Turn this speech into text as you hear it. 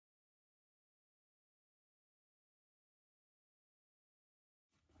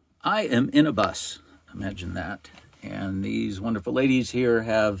I am in a bus, imagine that. And these wonderful ladies here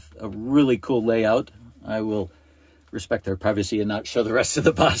have a really cool layout. I will respect their privacy and not show the rest of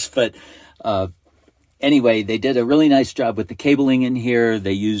the bus, but anyway, they did a really nice job with the cabling in here.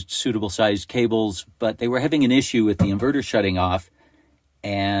 They used suitable sized cables, but they were having an issue with the inverter shutting off.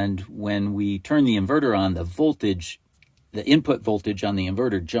 And when we turned the inverter on, the voltage, the input voltage on the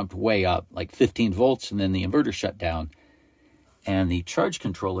inverter jumped way up, like 15 volts, and then the inverter shut down. And the charge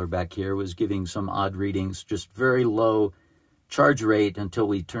controller back here was giving some odd readings, just very low charge rate until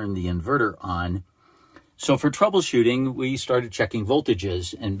we turned the inverter on. So for troubleshooting, we started checking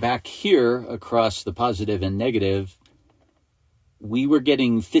voltages. And back here, across the positive and negative, we were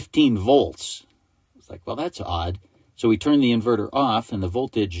getting 15 volts. It's like, well, that's odd. So we turned the inverter off, and the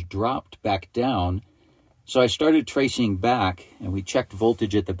voltage dropped back down. So I started tracing back, and we checked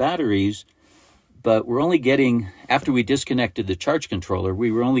voltage at the batteries, but we're only getting, after we disconnected the charge controller, we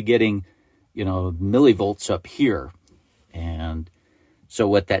were only getting, millivolts up here. And so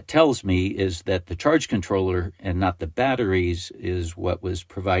what that tells me is that the charge controller and not the batteries is what was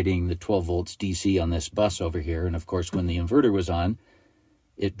providing the 12 volts DC on this bus over here. And of course, when the inverter was on,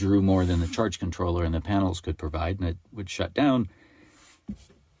 it drew more than the charge controller and the panels could provide, and it would shut down.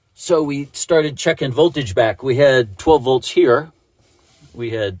 So we started checking voltage back. We had 12 volts here.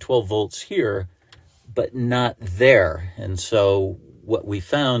 We had 12 volts here, but not there. And so what we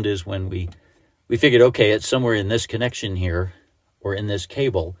found is when we figured, okay, it's somewhere in this connection here or in this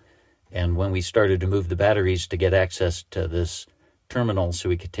cable. And when we started to move the batteries to get access to this terminal so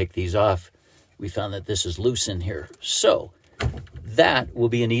we could take these off, we found that this is loose in here. So that will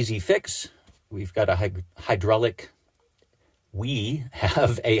be an easy fix. We've got a we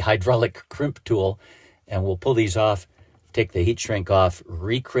have a hydraulic crimp tool, and we'll pull these off, take the heat shrink off,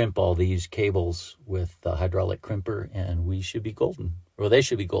 re-crimp all these cables with the hydraulic crimper, and we should be golden. Or they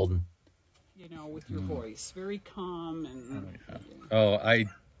should be golden. With your voice, very calm and...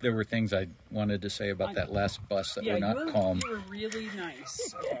 There were things I wanted to say about that last bus that were not calm. You were really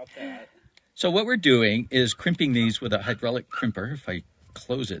nice about that. So what we're doing is crimping these with a hydraulic crimper. If I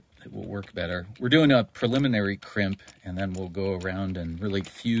close it, it will work better. We're doing a preliminary crimp, and then we'll go around and really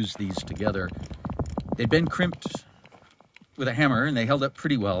fuse these together. They'd been crimped with a hammer, and they held up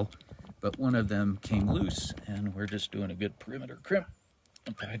pretty well, but one of them came loose, and we're just doing a good perimeter crimp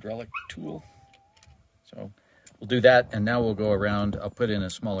with the hydraulic tool. So we'll do that, and now we'll go around. I'll put in a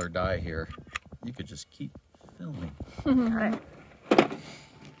smaller die here. You could just keep filming. All right.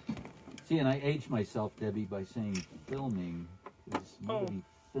 See, and I aged myself, Debbie, by saying filming, because nobody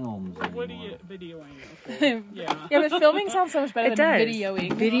films anymore. What are you videoing? Okay. Yeah, but filming sounds so much better than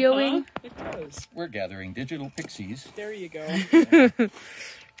videoing. Videoing? It does. We're gathering digital pixies. There you go. Yeah.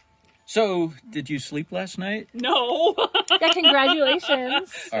 So, did you sleep last night? No. Yeah, congratulations.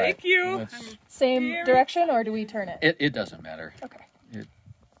 Thank you. Same direction, or do we turn it? It doesn't matter. Okay.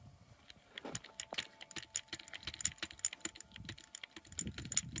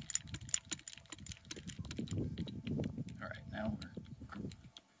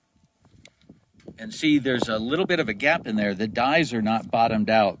 And see, there's a little bit of a gap in there. The dies are not bottomed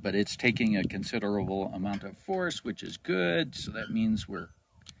out, but it's taking a considerable amount of force, which is good. So that means we're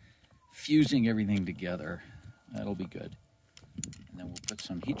fusing everything together. That'll be good. And then we'll put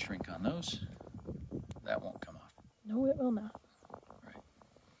some heat shrink on those. That won't come off. No, it will not. Right.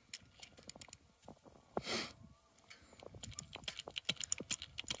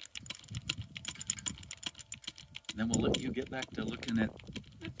 And then we'll let you get back to looking at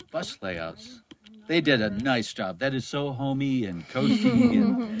bus layouts. They did a nice job. That is so homey and cozy.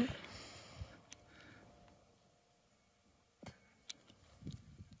 And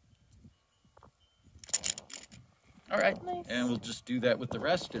all right, nice. And we'll just do that with the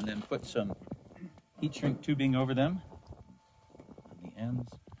rest, and then put some heat shrink tubing over them on the ends,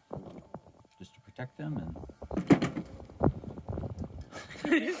 just to protect them.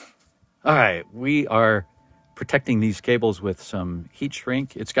 And all right, we are protecting these cables with some heat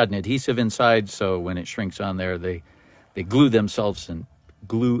shrink. It's got an adhesive inside, so when it shrinks on there, they glue themselves in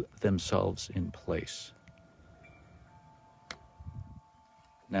place.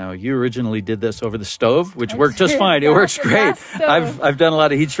 Now, you originally did this over the stove, which worked just fine. It works great. I've done a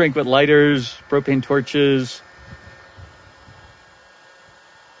lot of heat shrink with lighters, propane torches.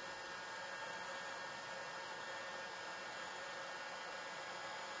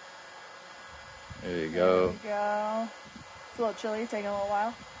 There you go. There you go. It's a little chilly, taking a little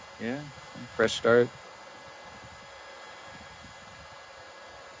while. Yeah, fresh start.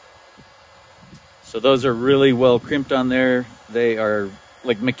 So those are really well crimped on there. They are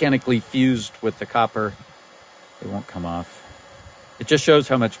like mechanically fused with the copper. They won't come off. It just shows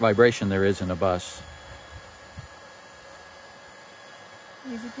how much vibration there is in a bus.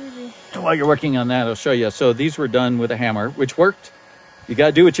 Easy peasy. And while you're working on that, I'll show you. So these were done with a hammer, which worked. You got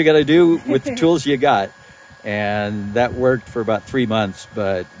to do what you got to do with the tools you got. And that worked for about 3 months,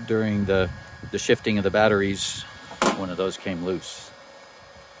 but during the shifting of the batteries, one of those came loose.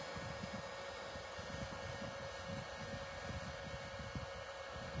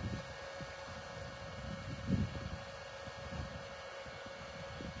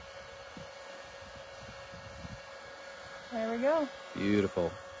 There we go.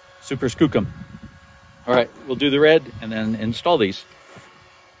 Beautiful. Super skookum. All right, we'll do the red and then install these.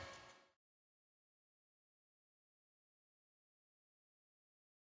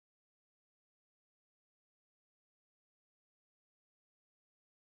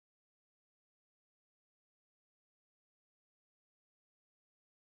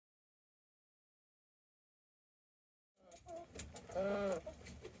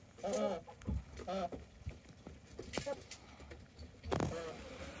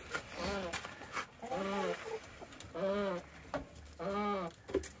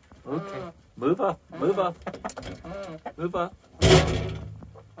 Okay. Move up. Move up. Move up.